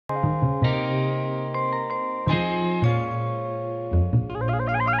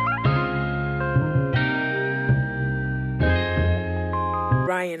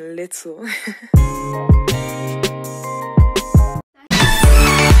little.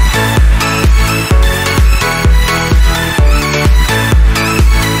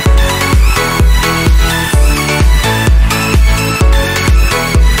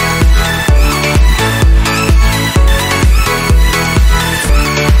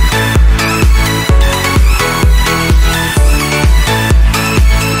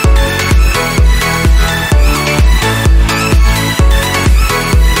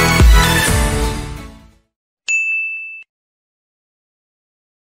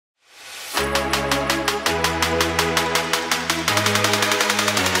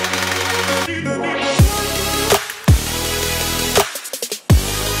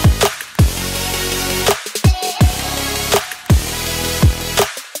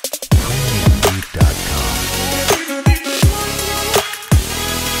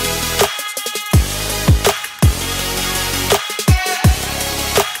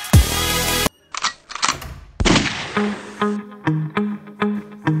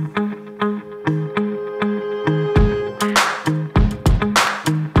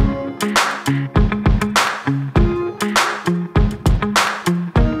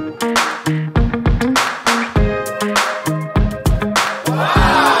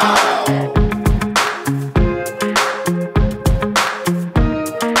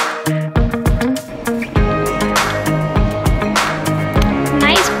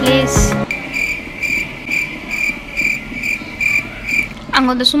 அங்க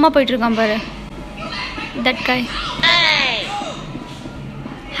வந்து சும்மா போயிட்டு இருக்கான் பாரு. That guy.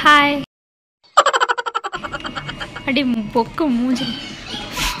 ஹாய். அடி பொக்கு மூஞ்சி.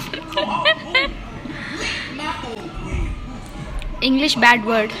 English bad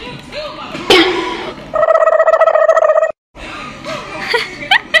word.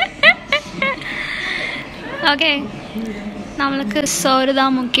 ஓகே, நம்மளுக்கு சோறு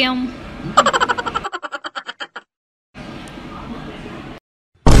தான் முக்கியம்.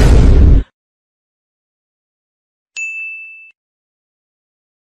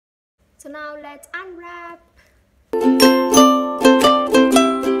 So now let's unwrap.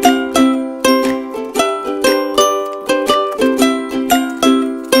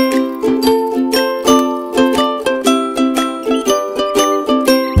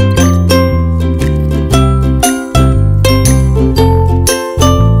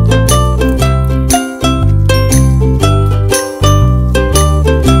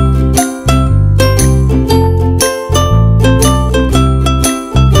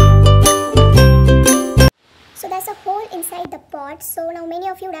 So now many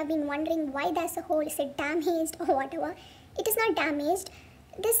of you would have been wondering why there's a hole. Is it damaged or whatever? It is not damaged.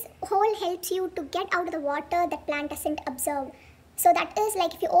 This hole helps you to get out of the water that plant doesn't absorb. So that is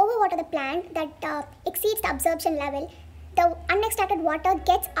like if you overwater the plant that exceeds the absorption level, the unextracted water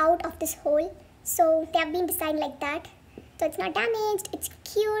gets out of this hole. So they have been designed like that. So it's not damaged, it's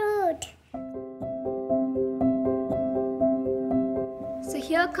cute. So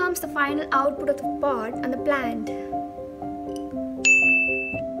here comes the final output of the pot and the plant.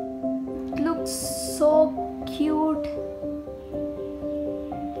 Looks so cute.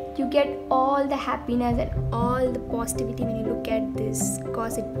 You get all the happiness and all the positivity when you look at this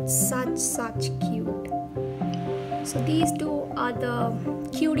because it's such cute. So these two are the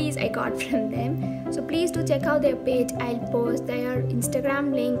cuties I got from them. So please do check out their page. I'll post their Instagram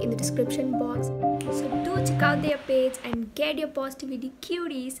link in the description box. So do check out their page and get your positivity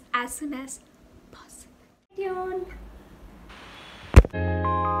cuties as soon as possible. Stay tuned.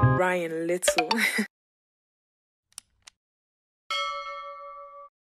 Ryan Little.